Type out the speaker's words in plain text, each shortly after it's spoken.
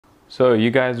So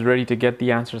you guys ready to get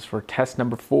the answers for test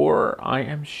number 4? I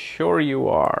am sure you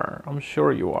are. I'm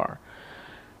sure you are.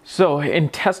 So in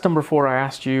test number 4, I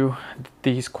asked you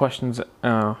these questions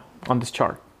on this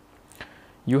chart.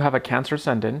 You have a Cancer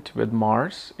ascendant with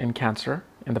Mars in Cancer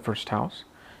in the first house.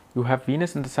 You have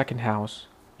Venus in the second house.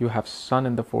 You have Sun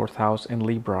in the fourth house in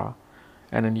Libra.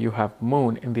 And then you have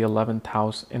Moon in the 11th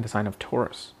house in the sign of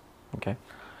Taurus. Okay.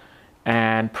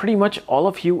 And pretty much all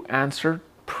of you answered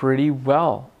pretty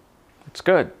well. It's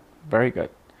good. Very good.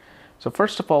 So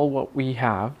first of all, what we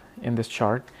have in this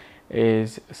chart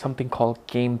is something called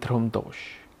Kendram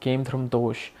Dosh. Kendram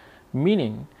Dosh,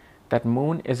 meaning that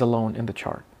Moon is alone in the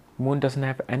chart. Moon doesn't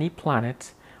have any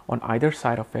planets on either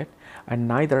side of it, and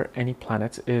neither any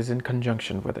planets is in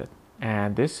conjunction with it.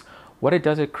 And this, what it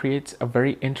does, it creates a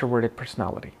very introverted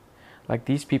personality. Like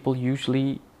these people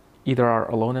usually either are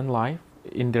alone in life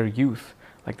in their youth,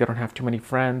 like they don't have too many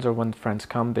friends, or when friends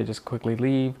come, they just quickly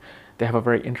leave. They have a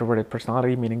very introverted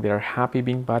personality, meaning they're happy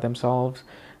being by themselves.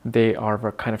 They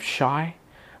are kind of shy,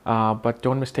 but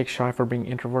don't mistake shy for being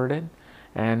introverted.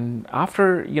 And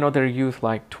after, their youth,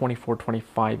 like 24,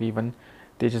 25 even,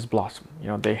 they just blossom.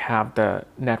 They have the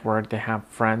network, they have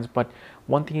friends. But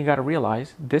one thing you got to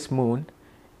realize, this Moon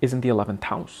is in the 11th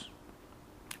house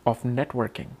of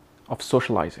networking, of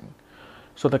socializing.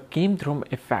 So the Kendram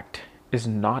effect is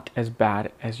not as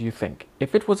bad as you think.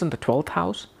 If it was in the 12th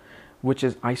house, which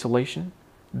is isolation,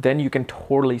 then you can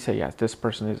totally say, yes, this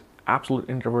person is absolute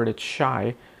introverted,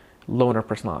 shy, loner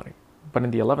personality. But in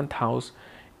the 11th house,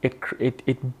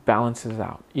 it balances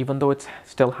out. Even though it's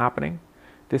still happening,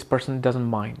 this person doesn't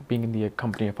mind being in the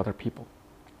company of other people.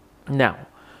 Now,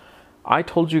 I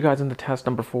told you guys in the test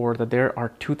number 4 that there are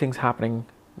two things happening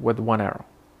with one arrow.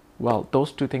 Well,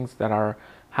 those two things that are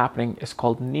happening is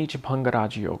called Neech Bhanga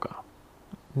Raj Yoga.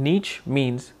 Neech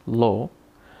means low.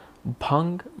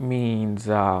 Bhang means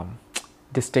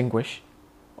distinguish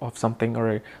of something,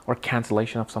 or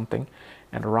cancellation of something,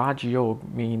 and Raj Yoga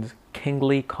means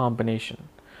kingly combination.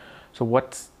 So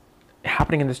what's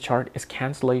happening in this chart is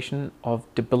cancellation of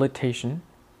debilitation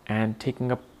and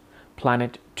taking a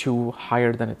planet to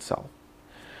higher than itself.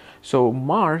 So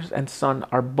Mars and Sun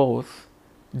are both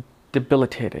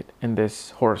debilitated in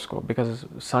this horoscope because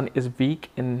Sun is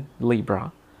weak in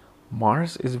Libra,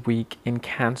 Mars is weak in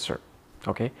Cancer.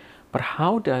 Okay, but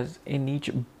how does a Neech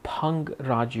Bhang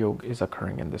Raj Yoga is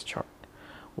occurring in this chart?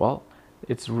 Well,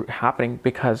 it's happening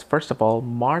because, first of all,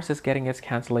 Mars is getting its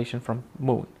cancellation from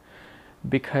Moon,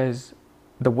 because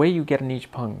the way you get a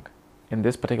Neech Bhang in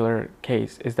this particular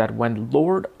case is that when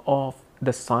Lord of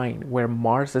the sign where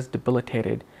Mars is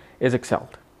debilitated is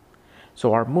excelled.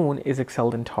 So our Moon is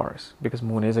excelled in Taurus because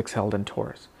Moon is excelled in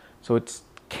Taurus. So it's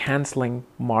canceling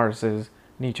Mars's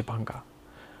Neech Bhanga.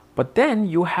 But then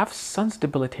you have Sun's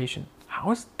debilitation.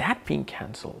 How is that being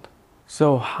cancelled?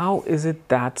 So how is it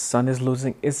that Sun is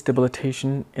losing its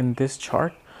debilitation in this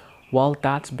chart? Well,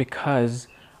 that's because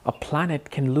a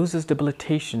planet can lose its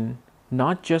debilitation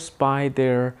not just by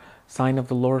their sign of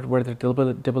the Lord where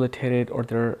they're debilitated or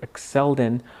they're excelled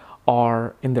in,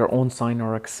 or in their own sign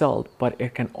or excelled, but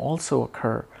it can also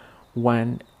occur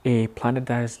when a planet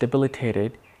that is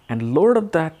debilitated and Lord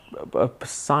of that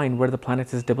sign where the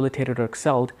planet is debilitated or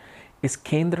excelled is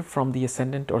Kendra from the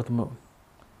ascendant or the Moon.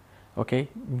 Okay,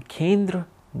 Kendra,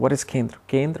 what is Kendra?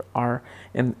 Kendra are,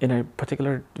 in a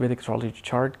particular Vedic astrology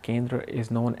chart, Kendra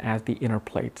is known as the inner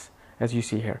plates, as you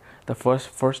see here. The first,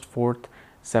 fourth,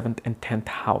 7th, and 10th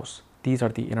house. These are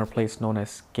the inner plates known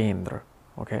as Kendra.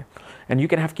 Okay, and you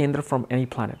can have Kendra from any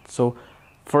planet. So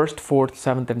first, 4th,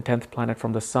 7th, and 10th planet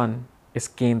from the Sun is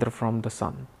Kendra from the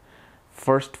Sun.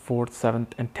 First, 4th,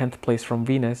 7th, and 10th place from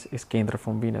Venus is Kendra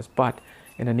from Venus. But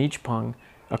in a Neech Bhang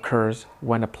occurs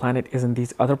when a planet is in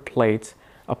these other plates,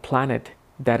 a planet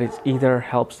that is either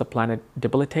helps the planet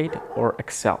debilitate or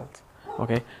excels.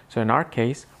 Okay, so in our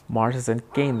case, Mars is in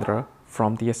Kendra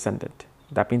from the ascendant.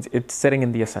 That means it's sitting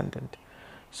in the ascendant.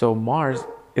 So Mars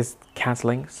is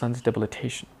canceling Sun's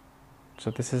debilitation.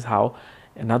 So this is how,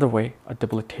 another way, a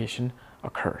debilitation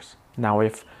occurs. Now,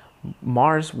 if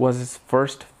Mars was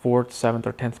first, 4th, 7th,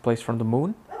 or 10th place from the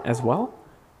Moon as well,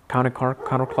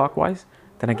 counterclockwise,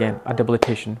 then again, a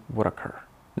debilitation would occur.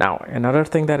 Now, another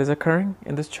thing that is occurring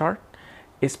in this chart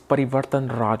is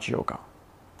Parivartan Raj Yoga.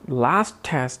 Last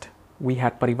test, we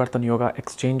had Parivartan Yoga,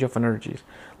 exchange of energies.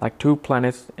 Like two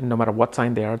planets, no matter what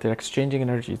sign they are, they're exchanging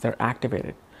energies, they're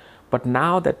activated. But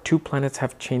now that two planets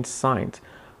have changed signs,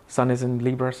 Sun is in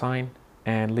Libra sign,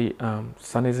 and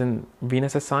Sun is in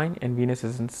Venus' sign, and Venus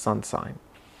is in Sun sign.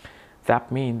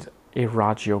 That means a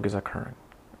Raj Yoga is occurring,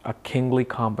 a kingly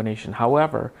combination.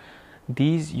 However,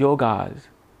 these yogas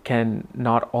can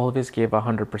not always give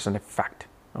 100% effect.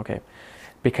 Okay,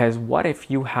 because what if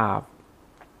you have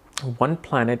one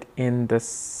planet in the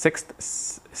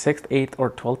sixth, eighth, or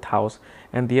 12th house,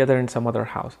 and the other in some other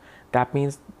house? That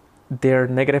means they're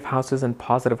negative houses and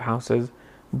positive houses,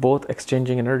 both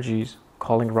exchanging energies,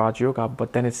 calling Raj Yoga,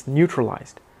 but then it's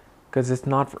neutralized because it's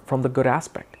not from the good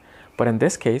aspect. But in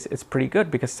this case, it's pretty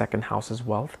good because second house is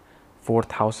wealth,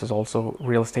 fourth house is also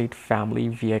real estate, family,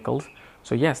 vehicles.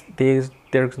 So yes, there's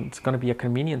going to be a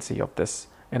conveniency of this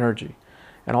energy.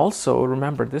 And also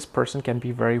remember, this person can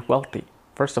be very wealthy.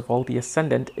 First of all, the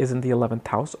ascendant is in the 11th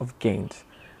house of gains,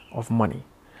 of money.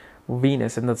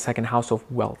 Venus in the second house of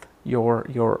wealth,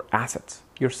 your assets,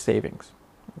 your savings.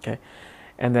 Okay,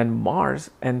 and then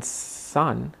Mars and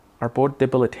Sun are both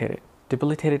debilitated.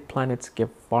 Debilitated planets give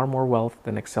far more wealth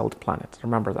than excelled planets.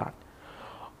 Remember that.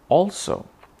 Also,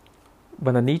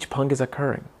 when the Neech Pung is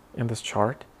occurring in this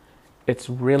chart, it's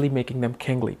really making them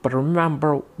kingly. But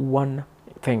remember one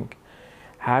thing.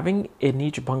 Having a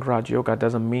Neech Bhang Raj Yoga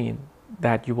doesn't mean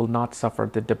that you will not suffer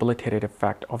the debilitated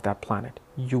effect of that planet.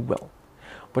 You will.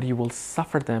 But you will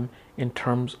suffer them in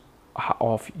terms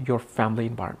of your family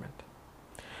environment.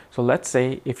 So let's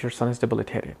say if your Sun is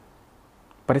debilitated,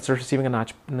 but it's receiving a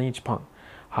Neech Pung.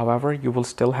 However, you will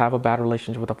still have a bad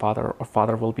relationship with the father, or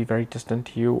father will be very distant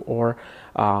to you, or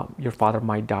your father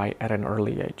might die at an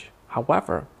early age.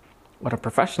 However, on a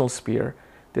professional sphere,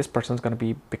 this person is going to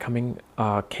be becoming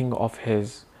king of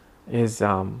his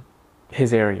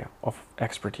area of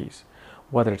expertise,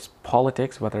 whether it's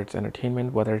politics, whether it's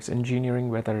entertainment, whether it's engineering,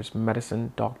 whether it's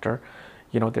medicine, doctor.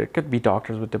 You know, there could be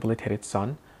doctors with debilitated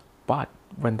sun, but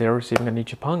when they're receiving a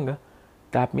Neech Pung,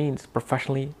 that means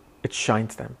professionally it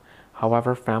shines them.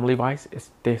 However, family-wise,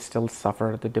 they still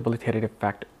suffer the debilitated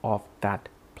effect of that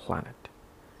planet.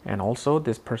 And also,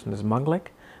 this person is Manglik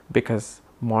because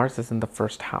Mars is in the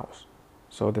first house.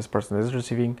 So this person is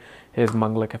receiving his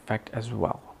Manglik effect as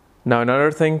well. Now,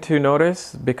 another thing to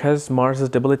notice, because Mars is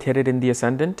debilitated in the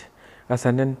ascendant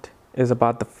is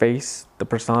about the face, the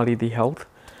personality, the health.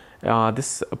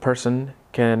 This person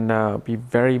can be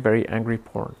very, very angry,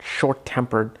 prone,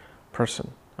 short-tempered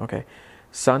person. Okay,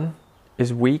 Sun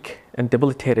is weak and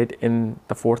debilitated in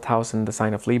the 4th house in the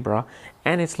sign of Libra,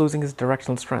 and it's losing its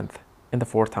directional strength in the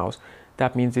 4th house.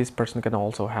 That means this person can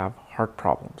also have heart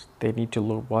problems. They need to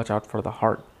watch out for the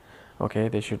heart. Okay,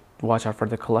 they should watch out for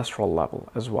the cholesterol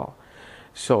level as well.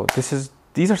 So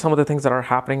these are some of the things that are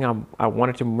happening. I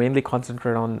wanted to mainly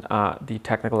concentrate on the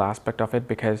technical aspect of it,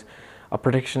 because a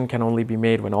prediction can only be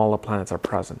made when all the planets are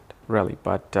present, really.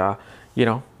 But you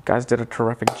know, guys did a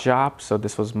terrific job. So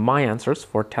this was my answers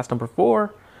for test number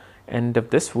 4. End of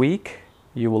this week,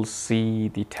 you will see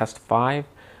the test 5.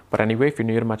 But anyway, if you're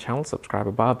new to my channel, subscribe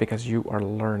above, because you are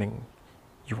learning.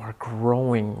 You are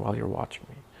growing while you're watching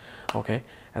me, okay,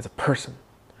 as a person.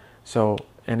 So,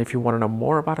 and if you want to know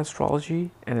more about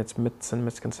astrology and its myths and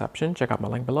misconceptions, check out my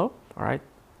link below. All right,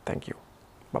 thank you.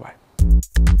 Bye-bye.